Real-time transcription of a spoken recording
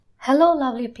Hello,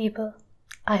 lovely people.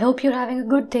 I hope you're having a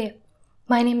good day.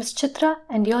 My name is Chitra,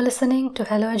 and you're listening to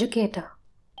Hello Educator.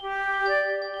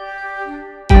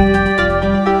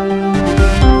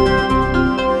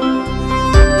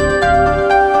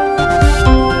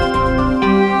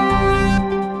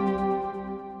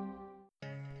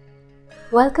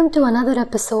 Welcome to another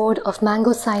episode of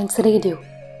Mango Science Radio.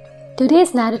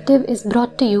 Today's narrative is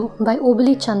brought to you by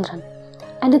Obali Chandran,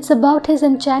 and it's about his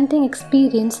enchanting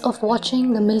experience of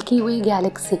watching the Milky Way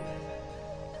galaxy.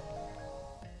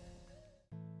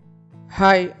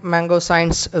 Hi, Mango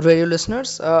Science Radio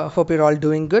listeners. Hope you're all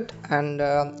doing good, and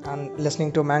I'm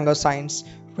listening to Mango Science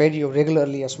Radio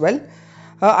regularly as well.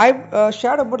 I've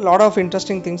shared about a lot of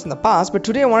interesting things in the past, but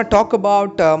today I want to talk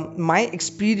about my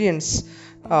experience.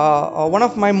 One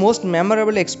of my most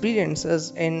memorable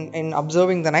experiences in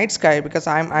observing the night sky, because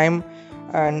I'm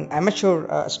an amateur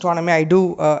astronomy. I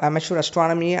do amateur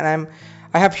astronomy, and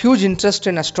I have huge interest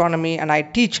in astronomy, and I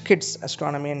teach kids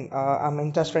astronomy, and I'm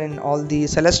interested in all the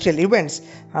celestial events,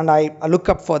 and I look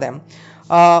up for them.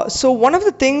 So one of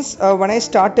the things when I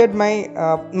started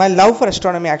my love for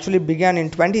astronomy actually began in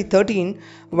 2013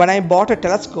 when I bought a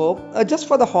telescope just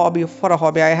for a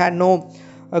hobby. I had no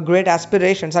great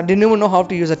aspirations. I didn't even know how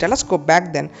to use a telescope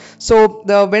back then. So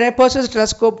when I purchased a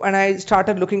telescope and I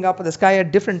started looking up at the sky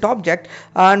at different object,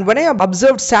 and when I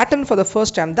observed Saturn for the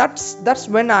first time, that's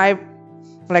when I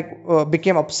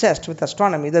became obsessed with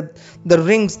astronomy. The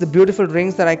rings, the beautiful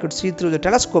rings that I could see through the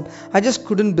telescope, I just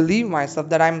couldn't believe myself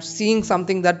that I'm seeing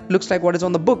something that looks like what is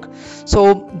on the book.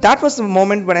 So that was the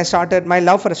moment when I started, my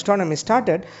love for astronomy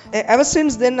started. Ever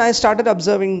since then, I started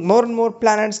observing more and more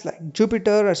planets like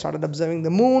Jupiter. I started observing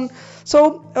the moon.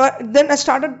 So then I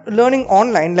started learning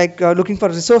online, looking for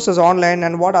resources online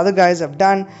and what other guys have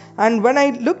done. And when I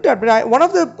looked at it, one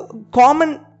of the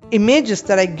common images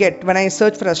that I get when I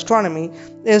search for astronomy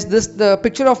is the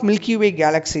picture of Milky Way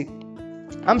galaxy.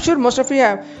 I'm sure most of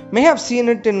you may have seen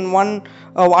it in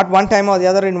at one time or the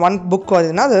other, in one book or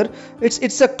another.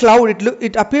 It's a cloud.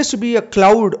 It appears to be a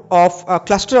cloud of a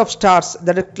cluster of stars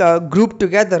that are grouped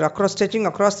together stretching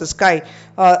across the sky.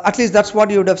 At least that's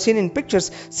what you would have seen in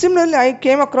pictures. Similarly, I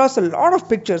came across a lot of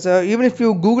pictures. Even if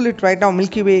you Google it right now,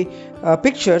 Milky Way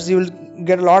pictures, you will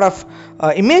get a lot of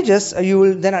images. You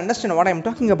will then understand what I'm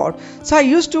talking about. So I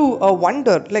used to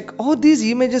wonder, are these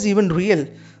images even real?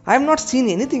 I have not seen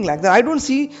anything like that. I don't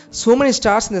see so many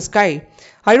stars in the sky.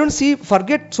 I don't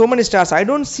forget so many stars. I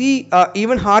don't see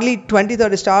even hardly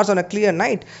 20-30 stars on a clear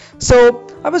night. So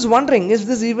I was wondering, is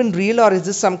this even real, or is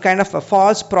this some kind of a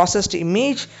false processed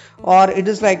image, or it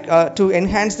is to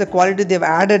enhance the quality they've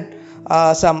added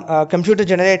some computer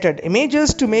generated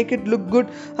images to make it look good.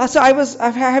 So I was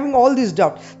having all these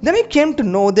doubts. Then I came to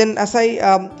know, then as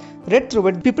I read through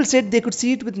it, people said they could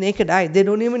see it with naked eye. They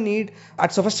don't even need a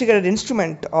sophisticated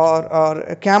instrument or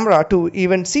a camera to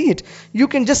even see it. You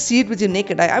can just see it with your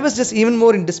naked eye. I was just even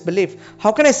more in disbelief.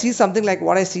 How can I see something like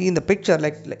what I see in the picture,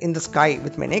 like in the sky,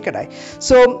 with my naked eye?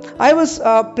 So I was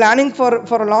planning for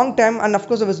a long time, and of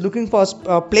course I was looking for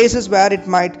places where it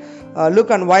might look,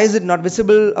 and why is it not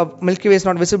visible? Milky Way is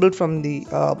not visible from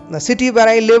the city where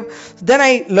I live. Then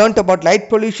I learnt about light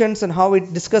pollutions and how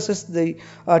it discusses the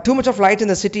too much of light in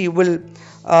the city will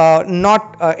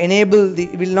not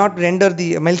render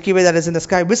the Milky Way that is in the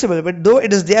sky visible. But though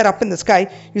it is there up in the sky,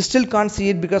 you still can't see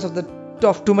it because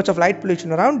of too much of light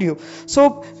pollution around you.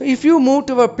 So if you move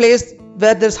to a place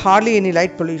where there's hardly any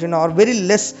light pollution or very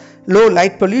low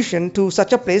light pollution to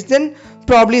such a place, then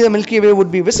probably the Milky Way would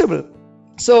be visible.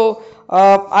 So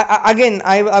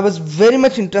I was very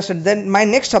much interested. Then my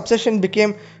next obsession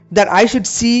became that I should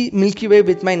see Milky Way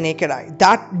with my naked eye.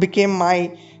 That became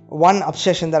my one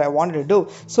obsession that I wanted to do.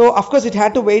 So of course it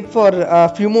had to wait for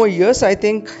a few more years. I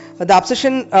think the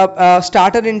obsession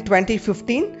started in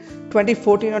 2014 or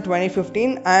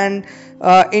 2015, and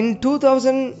in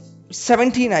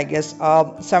 2017, I guess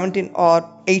 17 or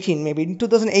 18, maybe in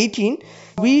 2018,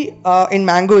 we in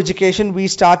Mango Education we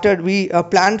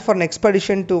planned for an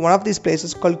expedition to one of these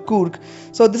places called Coorg.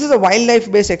 So this is a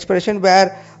wildlife based expedition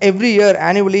where every year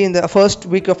annually in the first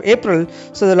week of April,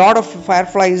 so a lot of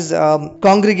fireflies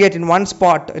congregate in one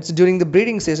spot. It's during the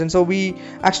breeding season. So we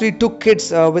actually took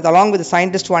kids along with the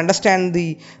scientists to understand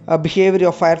the behavior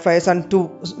of fireflies and to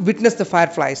witness the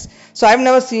fireflies. So I've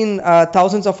never seen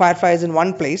thousands of fireflies in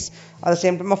one place at the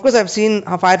same time. Of course I've seen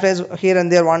fireflies here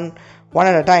and there, one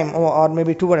at a time, or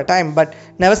maybe two at a time, but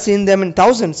never seen them in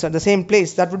thousands at the same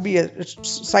place. That would be a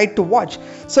sight to watch.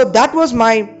 So that was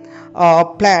my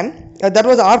plan. That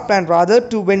was our plan rather,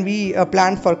 to when we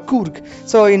planned for Coorg.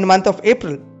 So in the month of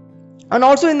April. And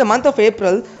also in the month of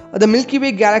April, the Milky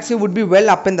Way galaxy would be well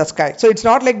up in the sky. So it's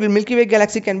not like the Milky Way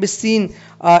galaxy can be seen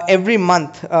every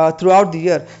month throughout the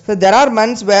year. So there are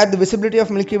months where the visibility of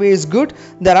Milky Way is good.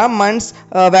 There are months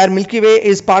where Milky Way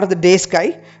is part of the day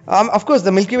sky. Of course,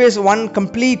 the Milky Way is one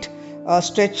complete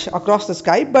stretch across the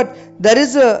sky, but there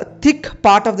is a thick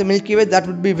part of the Milky Way that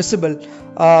would be visible.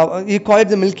 You call it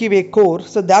the Milky Way core,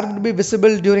 so that would be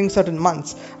visible during certain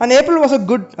months, and April was a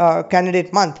good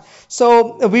candidate month.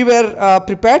 So we were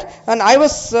prepared, and I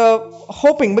was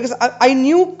hoping, because I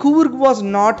knew Coorg was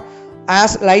not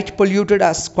as light polluted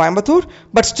as Coimbatore,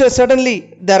 but still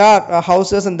certainly there are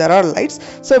houses and there are lights.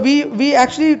 So we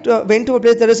actually went to a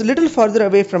place that is a little further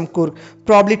away from Coorg,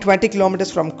 probably 20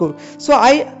 kilometers from Coorg. So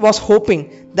I was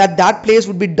hoping that that place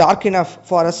would be dark enough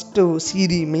for us to see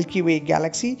the Milky Way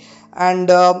galaxy. And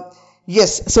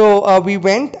yes, so we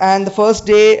went, and the first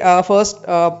day,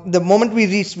 the moment we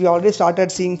reached, we already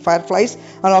started seeing fireflies,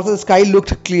 and also the sky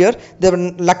looked clear. There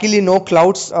were luckily no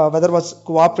clouds. Weather was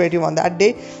cooperative on that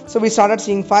day, so we started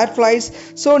seeing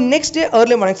fireflies. So next day,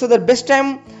 early morning. So the best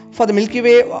time for the Milky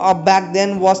Way back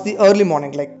then was the early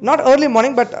morning, like not early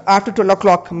morning, but after 12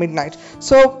 o'clock midnight.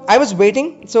 So I was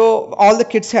waiting. So all the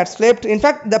kids had slept. In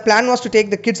fact, the plan was to take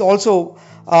the kids also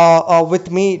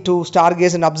with me to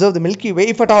stargaze and observe the Milky Way,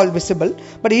 if at all visible.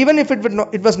 But even if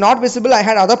it was not visible, I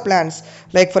had other plans.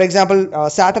 Like for example,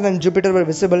 Saturn and Jupiter were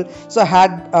visible, so I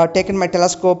had taken my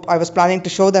telescope. I was planning to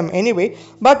show them anyway.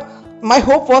 But my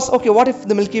hope was, okay, what if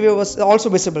the Milky Way was also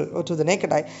visible to the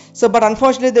naked eye? So, but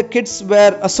unfortunately, the kids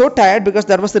were so tired, because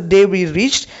that was the day we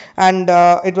reached, and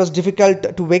it was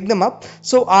difficult to wake them up.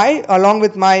 So I, along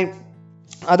with my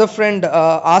other friend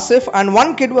Asif, and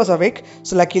one kid was awake,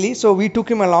 so luckily, so we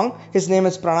took him along. His name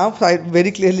is Pranav. I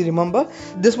very clearly remember.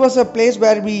 This was a place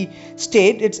where we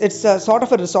stayed. It's a sort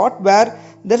of a resort where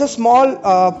there's a small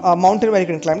mountain where you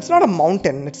can climb. It's not a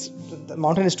mountain. The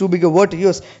mountain is too big a word to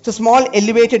use. It's a small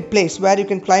elevated place where you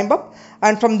can climb up,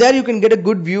 and from there you can get a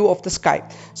good view of the sky.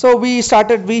 So we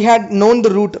had known the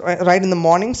route right in the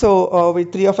morning, so we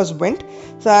three of us went.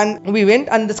 So, and we went,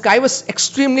 and the sky was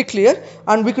extremely clear,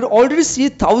 and we could already see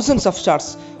thousands of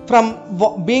stars.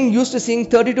 From being used to seeing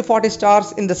 30 to 40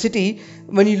 stars in the city,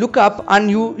 when you look up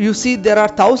and you see there are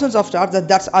thousands of stars,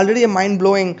 that's already a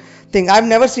mind-blowing thing. I had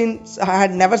never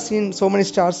seen so many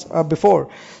stars before.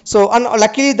 So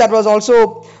luckily that was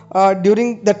also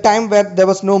during the time where there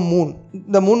was no moon.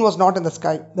 The moon was not in the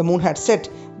sky. The moon had set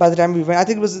by the time we went. I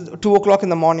think it was 2 o'clock in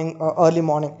the morning, early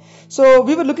morning. So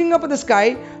we were looking up at the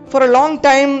sky for a long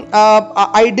time.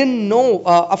 I didn't know.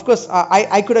 Of course,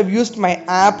 I could have used my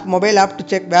mobile app to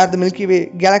check where the Milky Way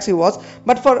galaxy was.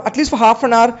 But for at least for half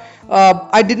an hour,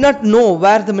 I did not know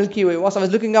where the Milky Way was. I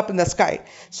was looking up in the sky.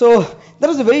 So that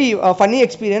was a very funny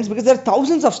experience, because there are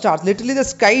thousands of stars. Literally, the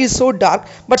sky is so dark,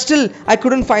 but still I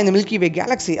couldn't find the Milky Way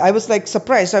galaxy. I was like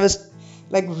surprised. I was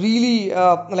like really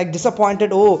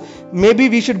disappointed. Oh, maybe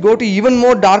we should go to even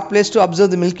more dark place to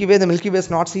observe the Milky Way. The Milky Way is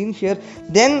not seen here.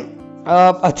 Then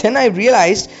I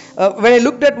realized, when I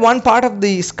looked at one part of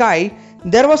the sky,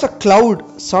 there was a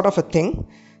cloud sort of a thing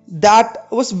that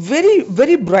was very,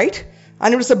 very bright,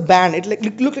 and it was a band.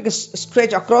 It looked like a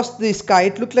stretch across the sky.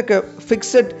 It looked like a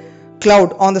fixed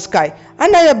cloud on the sky,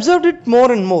 and I observed it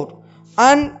more and more,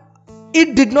 and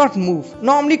it did not move.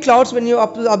 Normally clouds, when you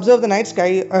observe the night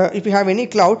sky, if you have any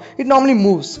cloud, it normally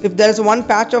moves. If there is one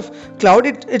patch of cloud,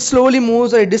 it slowly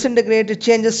moves, or it disintegrates, it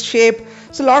changes shape.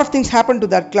 So a lot of things happen to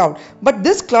that cloud. But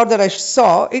this cloud that I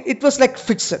saw, it was like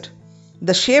fixed.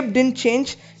 The shape didn't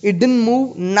change, it didn't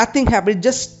move, nothing happened, it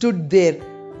just stood there.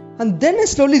 And then I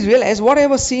slowly realized what I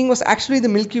was seeing was actually the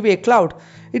Milky Way cloud.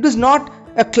 It was not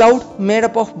a cloud made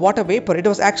up of water vapor. It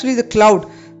was actually the cloud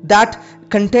that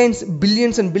contains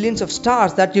billions and billions of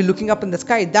stars that you're looking up in the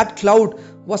sky. That cloud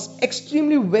was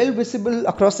extremely well visible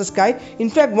across the sky. In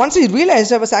fact, once I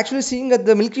realized I was actually seeing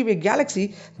the Milky Way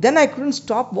galaxy, then I couldn't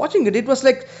stop watching it. It was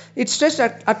like it stretched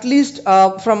at least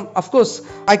from, of course,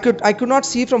 I could not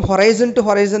see from horizon to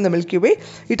horizon the Milky Way.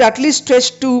 It at least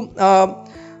stretched to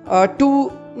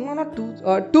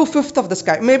 2/5 of the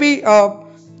sky, maybe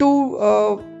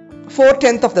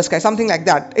 4/10 of the sky, something like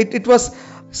that. It was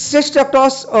stretched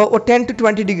across 10 to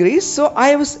 20 degrees. So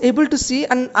I was able to see,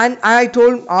 and I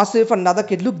told Asif, another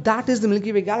kid, look, that is the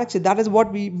Milky Way galaxy. That is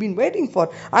what we've been waiting for.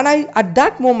 And I, at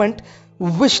that moment,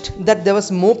 wished that there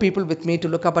was more people with me to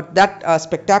look up at that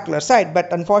spectacular sight.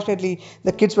 But unfortunately,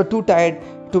 the kids were too tired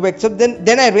to wake. So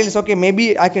then I realized, okay,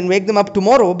 maybe I can wake them up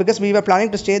tomorrow, because we were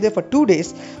planning to stay there for 2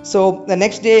 days. So the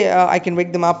next day I can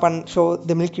wake them up and show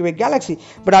the Milky Way galaxy.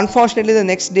 But unfortunately, the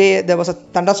next day there was a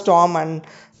thunderstorm, and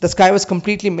the sky was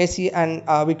completely messy, and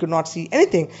we could not see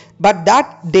anything. But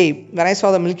that day, when I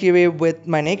saw the Milky Way with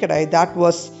my naked eye, that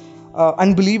was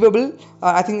unbelievable.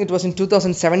 I think it was in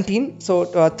 2017, so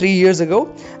 3 years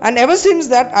ago. And ever since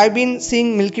that, I've been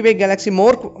seeing Milky Way galaxy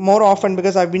more often,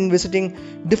 because I've been visiting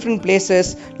different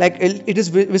places. Like it is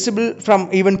visible from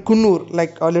even Kunnur,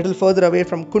 like a little further away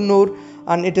from Kunnur.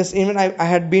 And it is even, I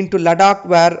had been to Ladakh,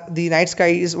 where the night sky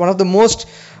is one of the most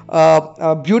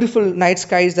beautiful night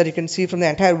skies that you can see from the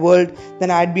entire world. Then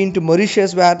I had been to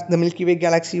Mauritius, where the Milky Way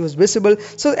galaxy was visible.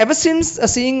 So ever since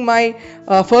seeing my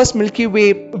first Milky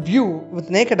Way view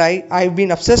with naked eye, I've been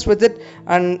obsessed with it,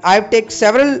 and I've taken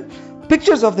several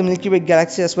pictures of the Milky Way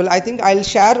galaxy as well. I think I'll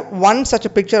share one such a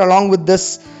picture along with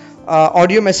this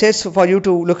audio message for you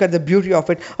to look at the beauty of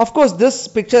it. Of course, this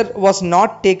picture was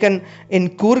not taken in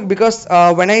Coorg, because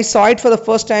when I saw it for the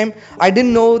first time, I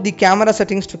didn't know the camera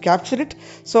settings to capture it.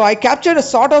 So I captured a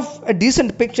sort of a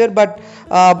decent picture, but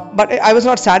I was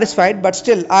not satisfied. But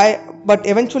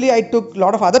eventually I took a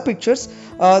lot of other pictures.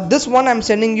 This one I'm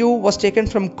sending you was taken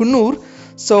from Kunnur.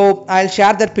 So I'll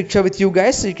share that picture with you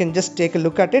guys, so you can just take a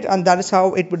look at it, and that is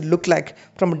how it would look like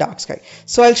from a dark sky.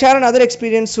 So I'll share another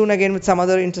experience soon again with some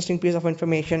other interesting piece of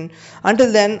information.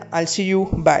 Until then, I'll see you.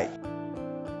 Bye.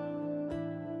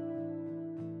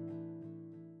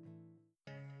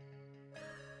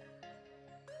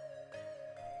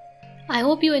 I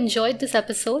hope you enjoyed this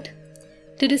episode.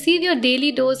 To receive your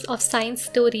daily dose of science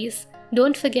stories,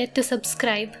 don't forget to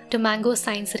subscribe to Mango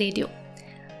Science Radio.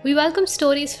 We welcome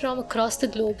stories from across the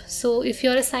globe, so if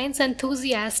you're a science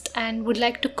enthusiast and would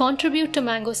like to contribute to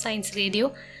Mango Science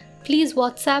Radio, please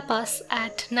WhatsApp us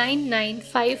at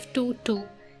 99522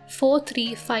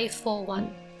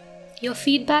 43541. Your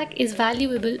feedback is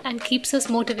valuable and keeps us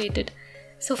motivated,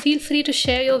 so feel free to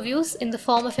share your views in the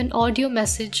form of an audio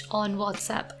message on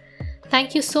WhatsApp.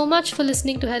 Thank you so much for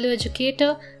listening to Hello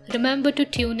Educator. Remember to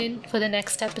tune in for the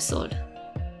next episode.